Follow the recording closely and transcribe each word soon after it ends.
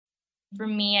For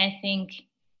me, I think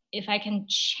if I can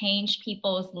change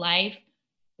people's life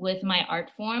with my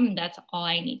art form, that's all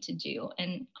I need to do.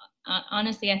 And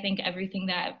honestly, I think everything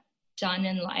that I've done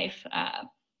in life,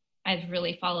 I've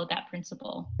really followed that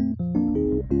principle.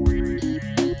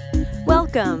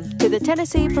 Welcome to the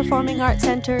Tennessee Performing Arts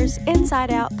Center's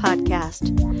Inside Out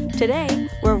podcast. Today,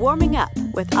 we're warming up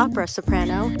with opera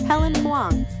soprano Helen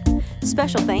Huang.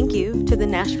 Special thank you to the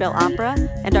Nashville Opera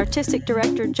and artistic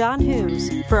director John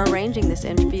Humes for arranging this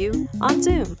interview on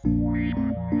Zoom.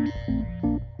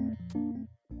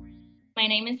 My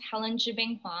name is Helen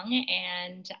Huang,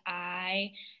 and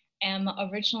I am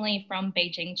originally from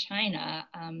Beijing, China.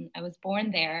 I was born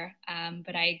there,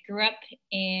 but I grew up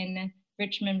in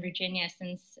Richmond, Virginia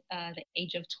since the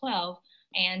age of 12,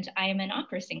 and I am an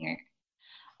opera singer.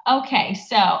 Okay,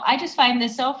 so I just find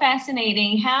this so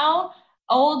fascinating. How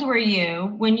old were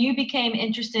you when you became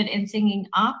interested in singing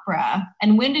opera,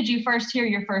 and when did you first hear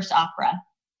your first opera?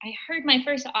 I heard my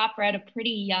first opera at a pretty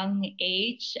young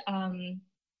age.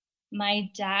 My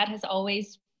dad has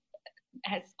always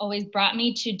brought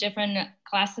me to different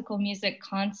classical music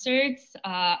concerts,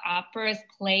 operas,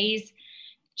 plays,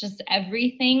 just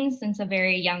everything since a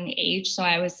very young age. So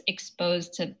I was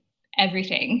exposed to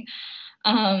everything.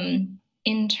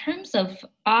 In terms of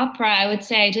opera, I would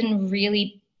say I didn't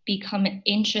really become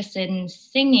interested in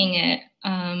singing it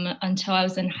until I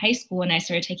was in high school when I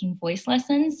started taking voice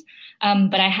lessons.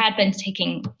 But I had been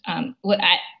taking, let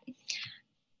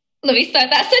me start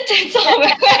that sentence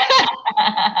over.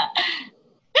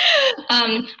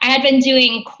 I had been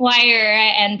doing choir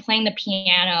and playing the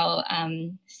piano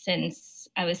since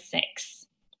I was 6.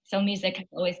 So music has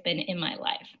always been in my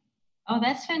life. Oh,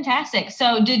 that's fantastic.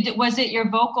 So was it your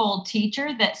vocal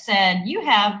teacher that said, you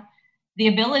have the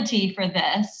ability for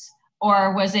this,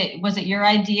 or was it your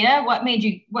idea? What made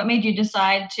you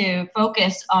decide to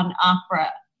focus on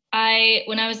opera?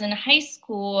 When I was in high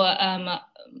school,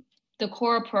 the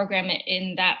choral program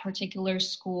in that particular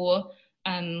school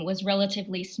was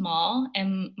relatively small,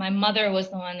 and my mother was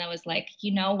the one that was like,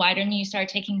 why don't you start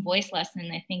taking voice lessons?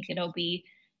 I think it'll be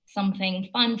something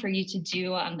fun for you to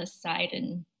do on the side,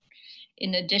 and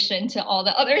in addition to all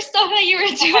the other stuff that you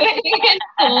were doing in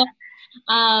school.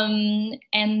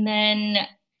 And then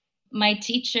my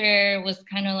teacher was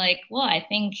kind of like, well, I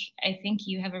think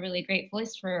you have a really great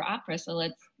voice for opera, so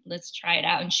let's try it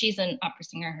out. And she's an opera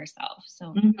singer herself.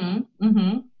 So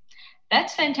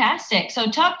That's fantastic. So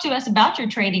talk to us about your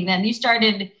training then. You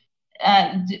started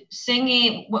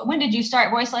singing. When did you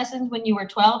start voice lessons? When you were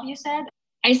 12, you said?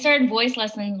 I started voice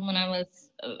lessons when I was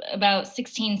about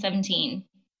 16, 17,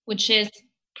 which is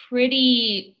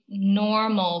pretty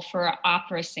normal for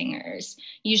opera singers.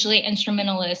 Usually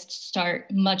instrumentalists start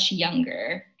much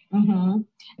younger. Mm-hmm.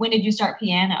 When did you start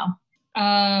piano?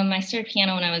 I started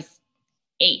piano when I was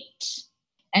 8.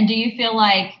 And do you feel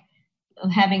like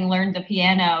having learned the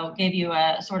piano gave you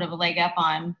a sort of a leg up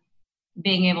on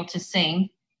being able to sing?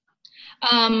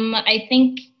 I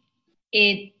think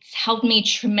it's helped me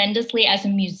tremendously as a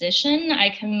musician.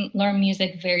 I can learn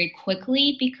music very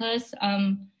quickly because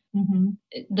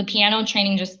the piano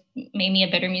training just made me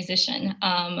a better musician.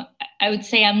 I would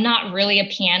say I'm not really a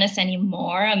pianist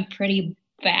anymore. I'm pretty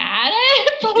bad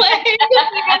at playing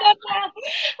the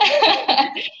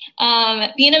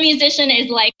piano. Being a musician is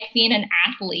like being an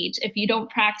athlete. If you don't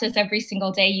practice every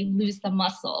single day, you lose the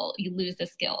muscle, you lose the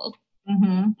skills.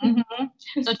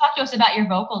 So talk to us about your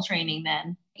vocal training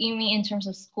then. You mean in terms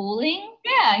of schooling?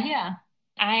 Yeah.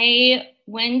 I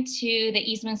went to the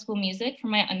Eastman School of Music for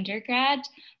my undergrad.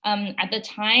 At the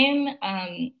time,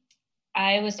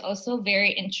 I was also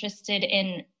very interested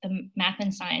in the math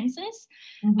and sciences.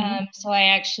 So I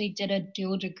actually did a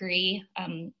dual degree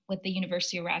with the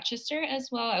University of Rochester as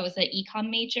well. I was an econ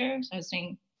major, so I was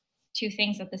doing 2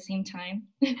 things at the same time.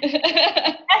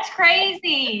 That's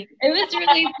crazy. It was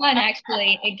really fun,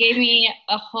 actually. It gave me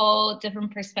a whole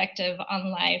different perspective on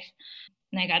life.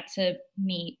 And I got to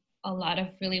meet a lot of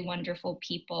really wonderful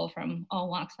people from all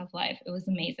walks of life. It was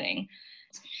amazing.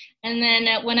 And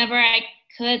then whenever I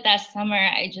could that summer,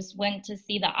 I just went to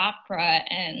see the opera,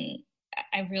 and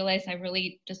I realized I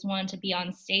really just wanted to be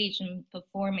on stage and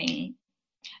performing.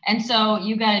 And so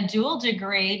you got a dual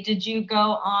degree. Did you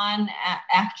go on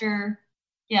after?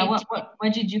 Yeah. What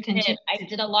did you continue? I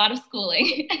did a lot of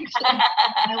schooling.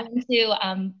 I went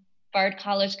to Bard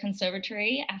College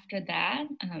Conservatory after that.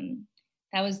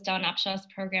 That was Don Upshaw's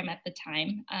program at the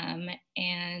time.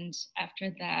 And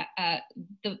after that,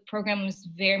 the program was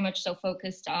very much so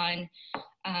focused on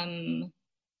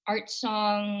art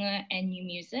song and new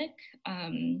music.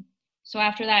 So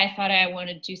after that, I thought I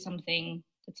wanted to do something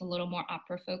that's a little more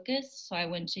opera focused. So I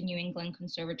went to New England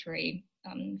Conservatory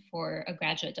for a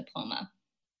graduate diploma.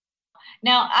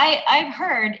 Now, I've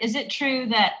heard, is it true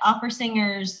that opera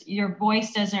singers, your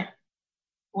voice doesn't,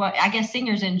 well, I guess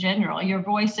singers in general, your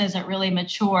voice doesn't really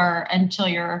mature until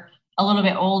you're a little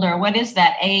bit older? What is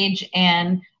that age?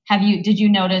 And have you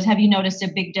noticed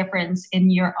a big difference in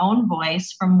your own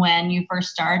voice from when you first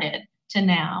started to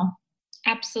now?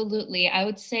 Absolutely. I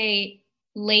would say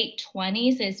late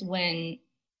 20s is when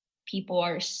people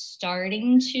are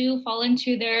starting to fall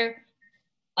into their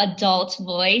adult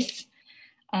voice.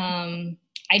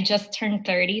 I just turned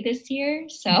 30 this year,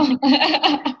 so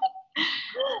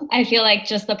I feel like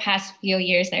just the past few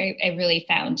years, I really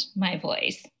found my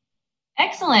voice.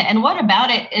 Excellent. And what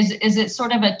about it? Is it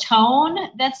sort of a tone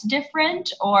that's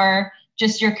different, or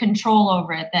just your control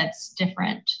over it that's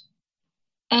different?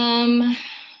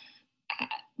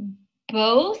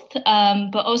 Both,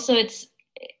 but also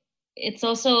it's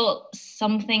also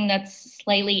something that's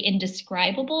slightly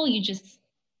indescribable.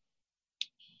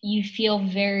 You feel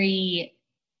very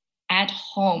at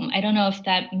home. I don't know if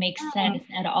that makes sense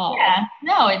at all. Yeah,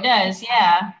 no, it does.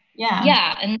 Yeah. Yeah.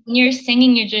 Yeah. And when you're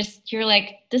singing, you're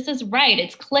like, this is right.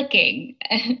 It's clicking.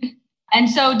 And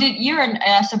so you're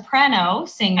a soprano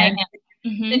singer.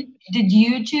 Mm-hmm. Did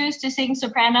you choose to sing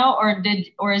soprano, or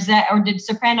did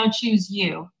soprano choose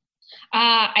you?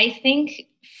 I think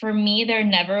for me, there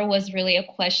never was really a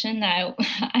question that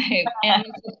I am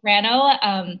a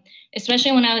soprano.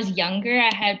 Especially when I was younger,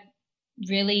 I had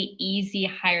really easy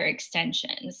higher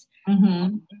extensions,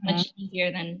 much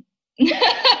easier than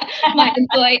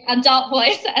my adult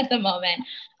voice at the moment.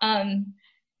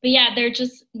 But yeah, there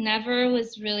just never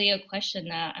was really a question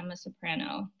that I'm a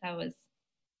soprano.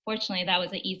 Fortunately, that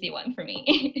was an easy one for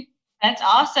me. That's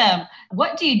awesome.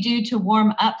 What do you do to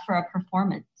warm up for a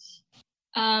performance?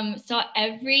 So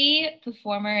every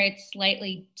performer, it's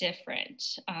slightly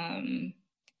different.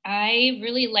 I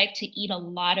really like to eat a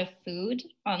lot of food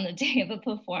on the day of a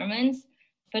performance,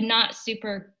 but not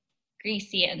super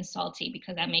greasy and salty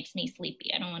because that makes me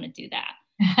sleepy. I don't want to do that.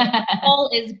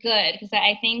 All is good because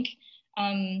I think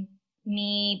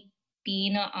me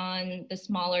being on the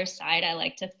smaller side, I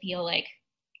like to feel like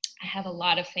I have a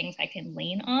lot of things I can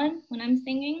lean on when I'm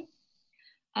singing.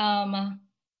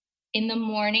 In the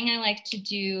morning, I like to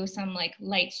do some like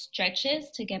light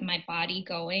stretches to get my body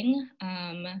going.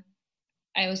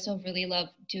 I also really love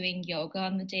doing yoga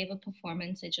on the day of a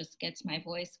performance. It just gets my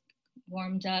voice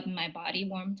warmed up and my body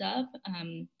warmed up.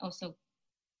 Also,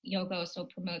 yoga also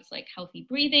promotes like healthy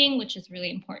breathing, which is really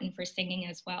important for singing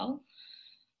as well.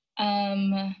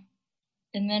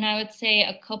 And then I would say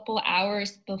a couple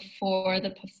hours before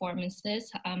the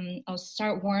performances, I'll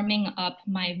start warming up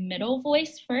my middle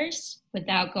voice first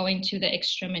without going to the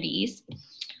extremities.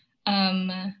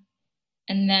 And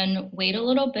then wait a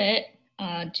little bit,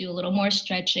 do a little more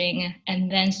stretching,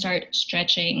 and then start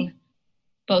stretching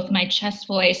both my chest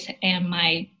voice and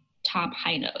my top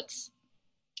high notes.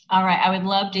 All right. I would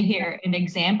love to hear an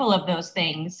example of those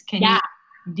things.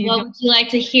 What would you like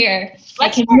to hear? I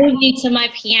can move you to my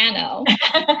piano.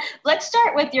 Let's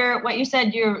start with what you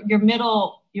said, your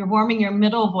middle, you're warming your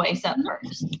middle voice up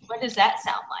first. What does that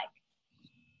sound like?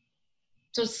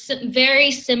 So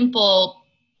very simple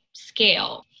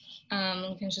scale.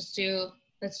 We can just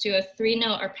let's do a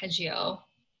 3-note arpeggio.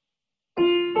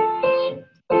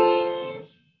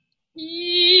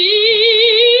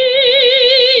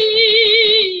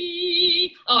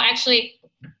 Oh, actually,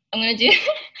 I'm going to do,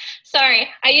 sorry,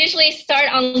 I usually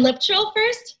start on lip trill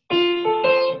first.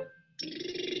 Then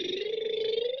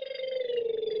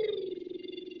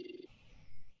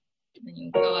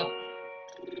you go up.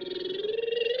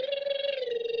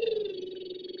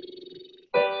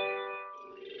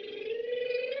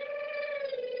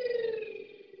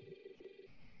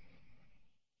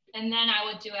 And then I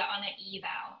would do it on an E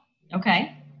vowel.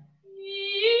 Okay.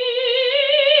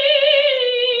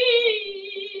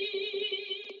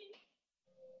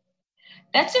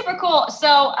 That's super cool.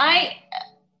 So I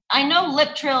know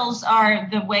lip trills are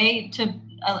the way to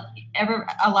a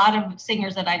lot of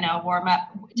singers that I know warm up.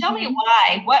 Tell me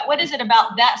why. What is it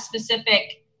about that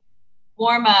specific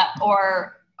warm up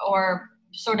or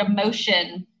sort of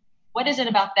motion? What is it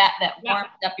about that warms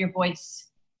up your voice?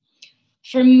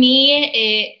 For me,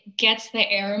 it gets the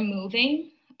air moving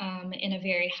in a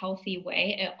very healthy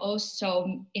way. It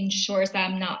also ensures that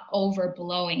I'm not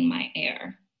overblowing my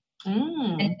air.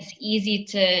 And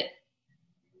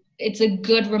it's a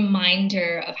good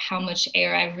reminder of how much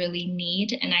air I really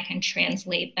need, and I can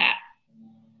translate that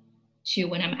to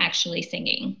when I'm actually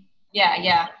singing.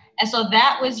 Yeah. And so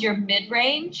that was your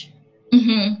mid-range?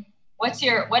 Mm-hmm. What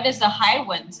does the high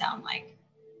one sound like?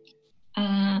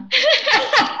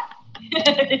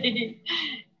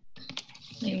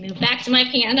 Let me move back to my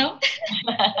piano.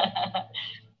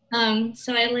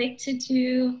 So I like to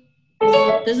do,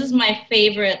 this is my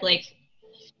favorite, like,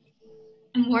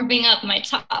 I'm warming up my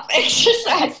top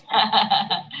exercise.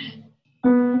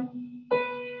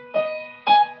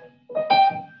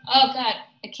 Oh God,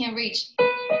 I can't reach.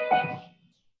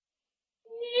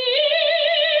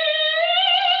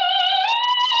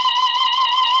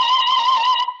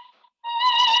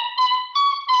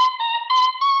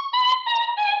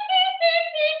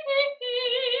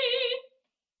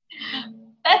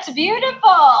 That's beautiful.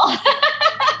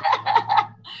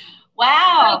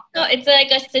 Wow. So it's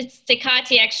like a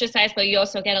staccato exercise, but you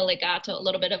also get a legato, a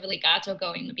little bit of a legato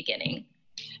going in the beginning.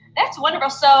 That's wonderful.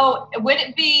 So would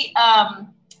it be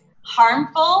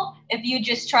harmful if you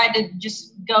just tried to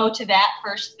just go to that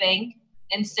first thing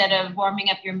instead of warming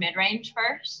up your mid-range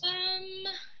first?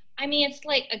 I mean, it's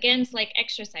like, again, it's like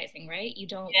exercising, right? You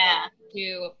don't want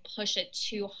to push it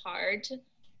too hard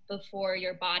before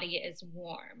your body is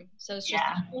warm. So it's just,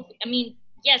 I mean,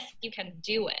 yes, you can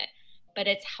do it, but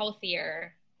it's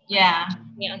healthier.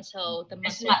 Until the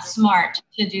muscles. It's not smart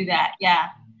to do that. Yeah.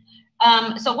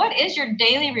 So what is your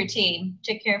daily routine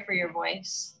to care for your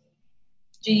voice?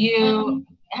 Do you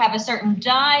have a certain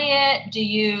diet? Do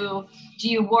you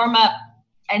warm up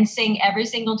and sing every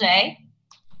single day?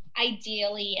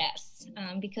 Ideally, yes,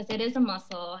 because it is a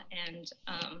muscle,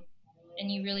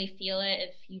 and you really feel it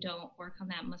if you don't work on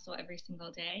that muscle every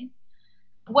single day.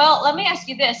 Well, let me ask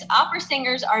you this. Opera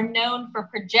singers are known for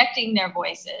projecting their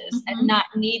voices and not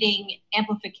needing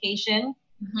amplification.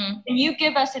 Can you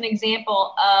give us an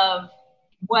example of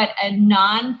what a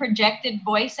non-projected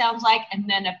voice sounds like and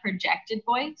then a projected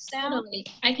voice sounds? Totally.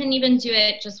 I can even do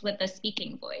it just with a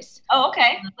speaking voice. Oh,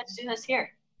 okay. Let's do this here.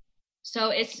 So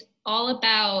it's all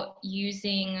about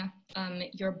using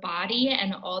your body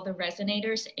and all the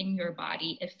resonators in your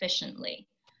body efficiently.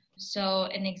 So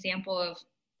an example of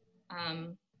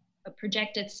a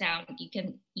projected sound, you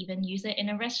can even use it in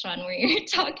a restaurant where you're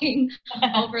talking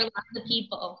over lots of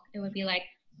people. It would be like,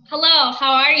 hello,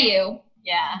 how are you?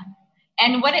 Yeah.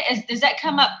 And does that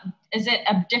come up, is it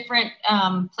a different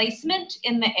placement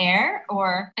in the air,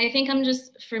 or? I think I'm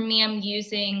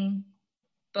using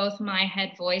both my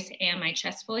head voice and my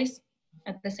chest voice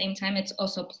at the same time. It's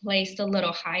also placed a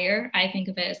little higher. I think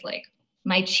of it as like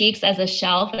my cheeks as a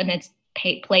shelf, and it's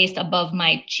placed above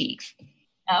my cheeks.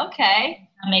 Okay.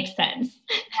 That makes sense.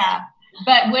 Yeah.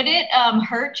 But would it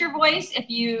hurt your voice if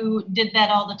you did that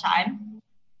all the time?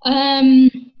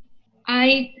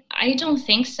 I don't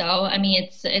think so. I mean,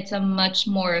 it's a much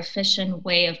more efficient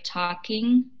way of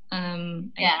talking. I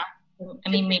mean,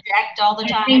 project all the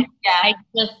time.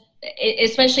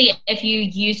 Especially if you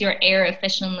use your air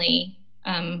efficiently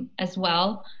as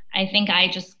well. I think I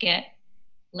just get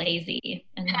lazy.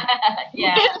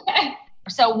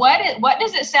 So what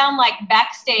does it sound like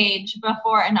backstage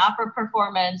before an opera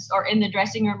performance or in the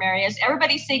dressing room areas?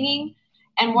 Everybody singing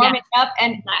and warming up,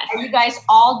 and are you guys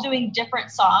all doing different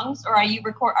songs, or are you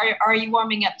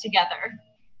warming up together?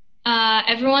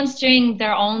 Everyone's doing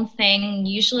their own thing.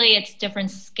 Usually it's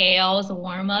different scales,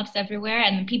 warm-ups everywhere,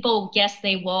 and people, yes,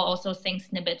 they will also sing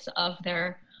snippets of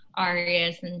their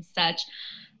arias and such.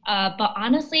 But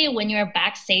honestly, when you're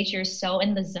backstage, you're so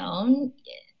in the zone.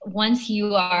 Once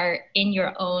you are in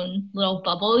your own little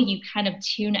bubble, you kind of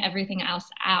tune everything else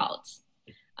out.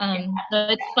 So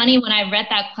it's funny, when I read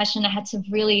that question, I had to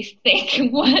really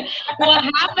think what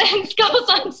happens goes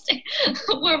on stage.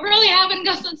 What really happens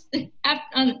goes on stage,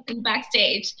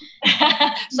 backstage.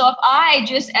 So if I,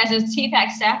 just as a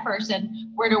TPAC staff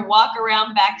person, were to walk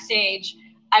around backstage,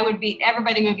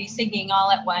 everybody would be singing all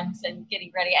at once and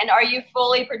getting ready. And are you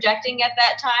fully projecting at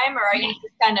that time, or are you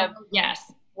just kind of?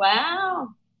 Yes.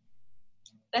 Wow.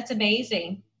 That's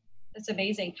amazing. That's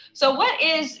amazing. So what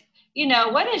is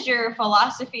your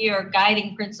philosophy or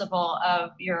guiding principle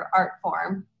of your art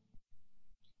form?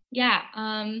 Yeah.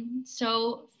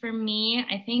 So for me,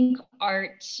 I think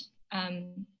art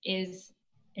is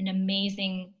an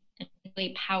amazing and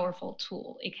really powerful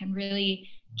tool. It can really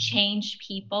change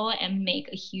people and make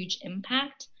a huge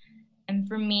impact. And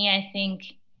for me, I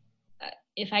think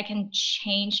if I can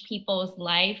change people's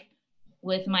life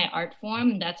with my art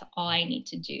form, that's all I need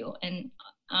to do. And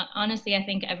honestly, I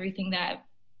think everything that I've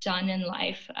done in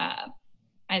life,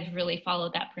 I've really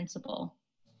followed that principle.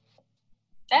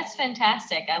 That's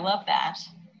fantastic. I love that.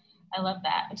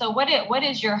 So what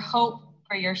is your hope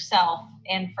for yourself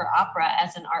and for opera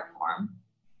as an art form?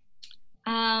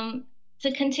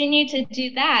 To continue to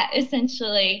do that,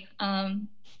 essentially.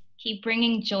 Keep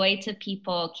bringing joy to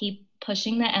people, keep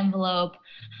pushing the envelope,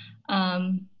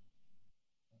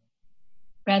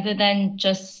 rather than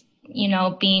just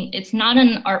it's not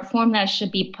an art form that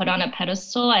should be put on a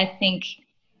pedestal. I think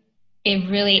it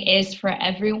really is for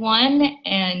everyone,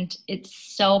 and it's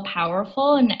so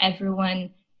powerful, and everyone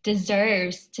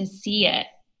deserves to see it.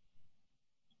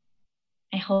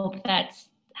 I hope that's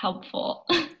helpful.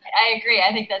 I agree.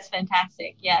 I think that's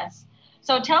fantastic. Yes.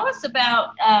 So tell us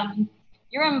about,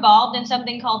 you're involved in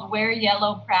something called Wear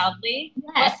Yellow Proudly.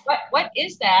 Yes. What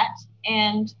is that,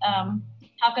 and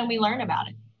how can we learn about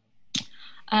it?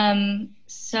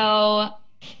 So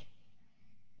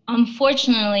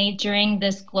unfortunately, during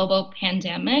this global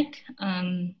pandemic,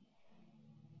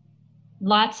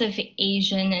 lots of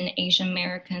Asian and Asian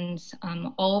Americans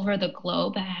all over the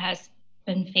globe has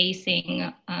been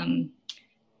facing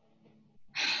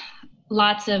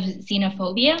lots of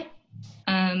xenophobia.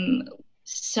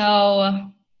 So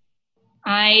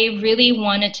I really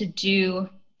wanted to do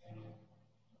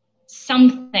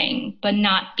something, but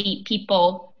not beat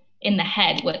people in the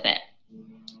head with it.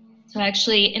 So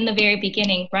actually, in the very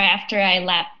beginning, right after I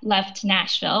left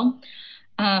Nashville,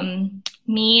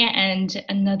 me and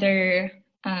another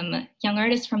young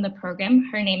artist from the program,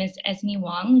 her name is Helen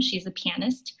Huang, she's a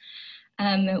pianist,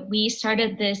 we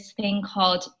started this thing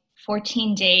called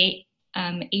 14-Day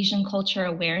Asian Culture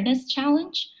Awareness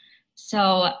Challenge.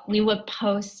 So we would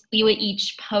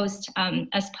each post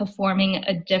us performing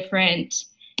a different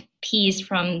piece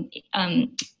from a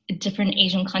different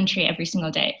Asian country every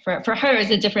single day. For her,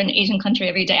 it's a different Asian country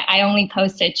every day. I only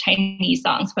posted Chinese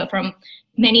songs, but from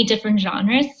many different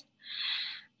genres.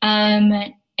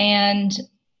 And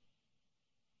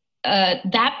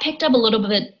that picked up a little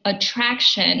bit of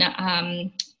traction.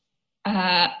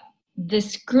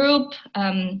 This group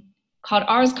called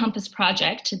Ars Compass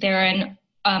Project, they're an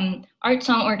art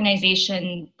song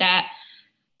organization that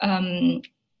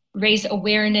raise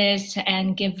awareness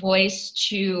and give voice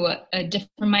to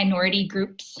different minority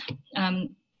groups.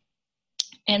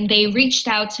 And they reached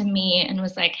out to me and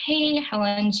was like, hey,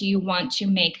 Helen, do you want to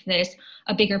make this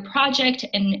a bigger project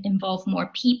and involve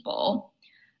more people?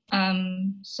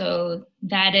 So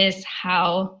that is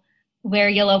how Wear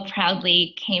Yellow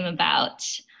Proudly came about.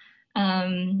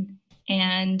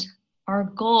 And our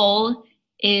goal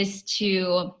is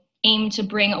to aim to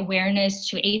bring awareness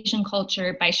to Asian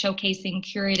culture by showcasing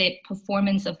curated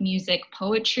performance of music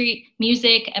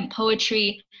and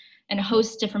poetry, and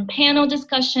host different panel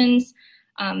discussions,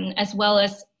 as well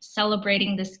as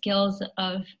celebrating the skills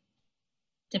of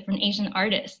different Asian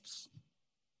artists.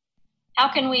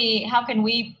 Is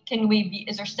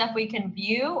there stuff we can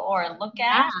view or look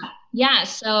at? Yeah.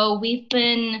 So we've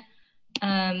been,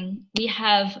 we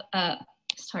have,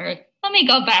 sorry, let me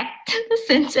go back to the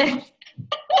sentence.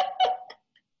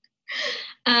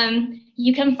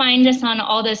 You can find us on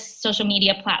all the social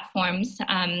media platforms,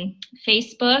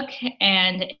 Facebook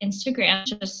and Instagram.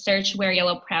 Just search Wear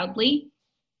Yellow Proudly.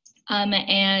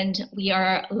 And we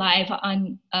are live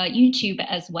on YouTube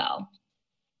as well.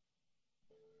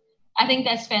 I think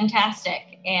that's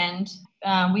fantastic. And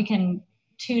we can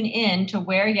tune in to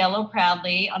Wear Yellow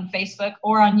Proudly on Facebook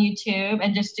or on YouTube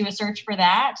and just do a search for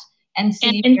that and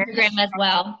see. And Instagram as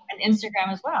well. And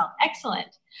Instagram as well.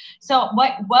 Excellent. So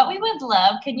what we would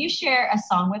love, can you share a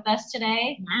song with us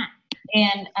today?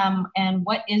 Yeah. And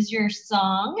what is your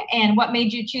song and what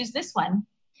made you choose this one?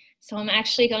 So I'm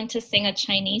actually going to sing a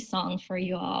Chinese song for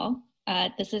you all.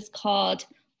 This is called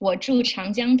我住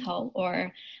长江头,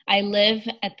 or I live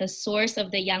at the source of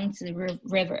the Yangzi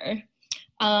River.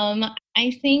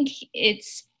 I think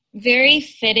it's very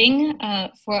fitting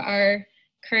for our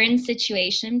current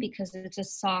situation because it's a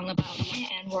song about me,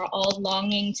 and we're all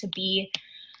longing to be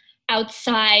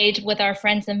outside with our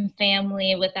friends and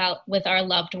family, with our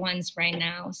loved ones right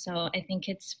now. So I think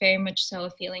it's very much so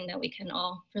a feeling that we can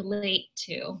all relate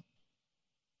to.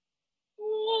 我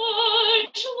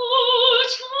住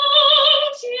长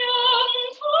江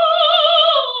头，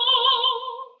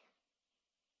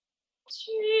君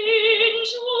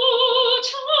住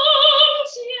长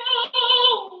江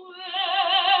尾，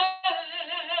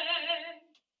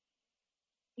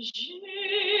日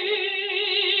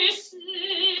思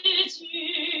君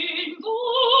不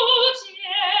见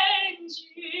君，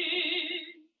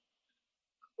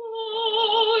共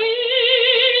饮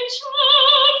长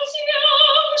江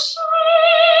水。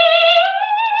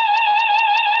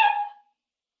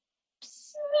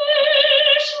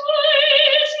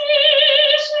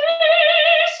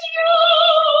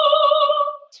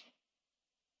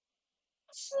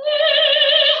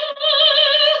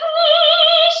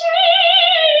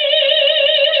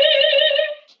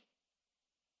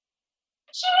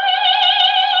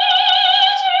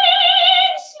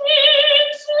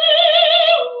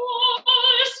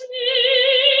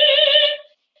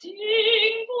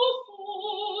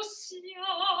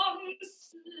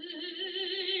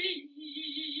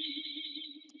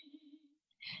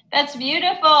That's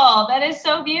beautiful. That is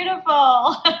so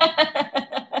beautiful.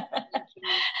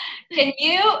 Can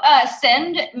you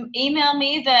email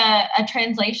me a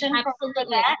translation for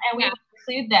that, and we will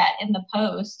include that in the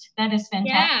post. That is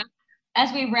fantastic. Yeah.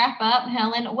 As we wrap up,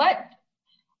 Helen,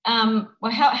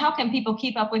 how can people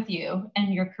keep up with you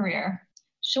and your career?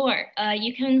 Sure.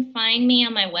 You can find me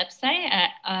on my website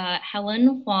at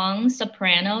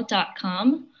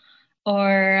helenhuangsoprano.com,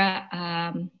 or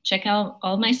check out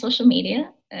all my social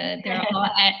media. They're all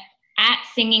at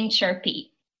Singing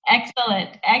Chirpy.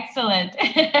 Excellent.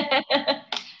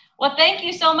 Well, thank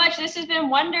you so much. This has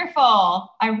been wonderful.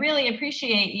 I really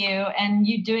appreciate you and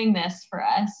you doing this for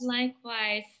us.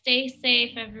 Likewise. Stay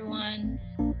safe, everyone.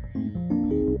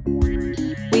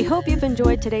 We hope you've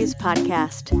enjoyed today's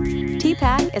podcast.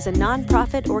 TPAC is a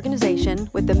nonprofit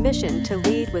organization with the mission to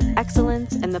lead with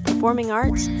excellence in the performing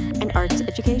arts and arts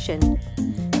education,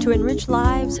 to enrich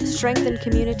lives, strengthen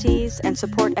communities, and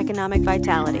support economic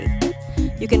vitality.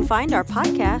 You can find our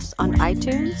podcasts on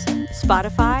iTunes,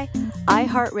 Spotify,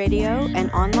 iHeartRadio, and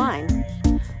online.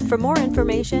 For more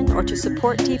information or to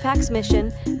support TPAC's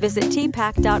mission, visit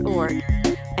tpac.org.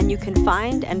 And you can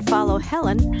find and follow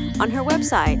Helen on her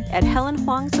website at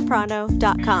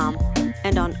helenhuangsoprano.com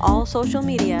and on all social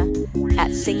media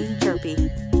at Singing Chirpy.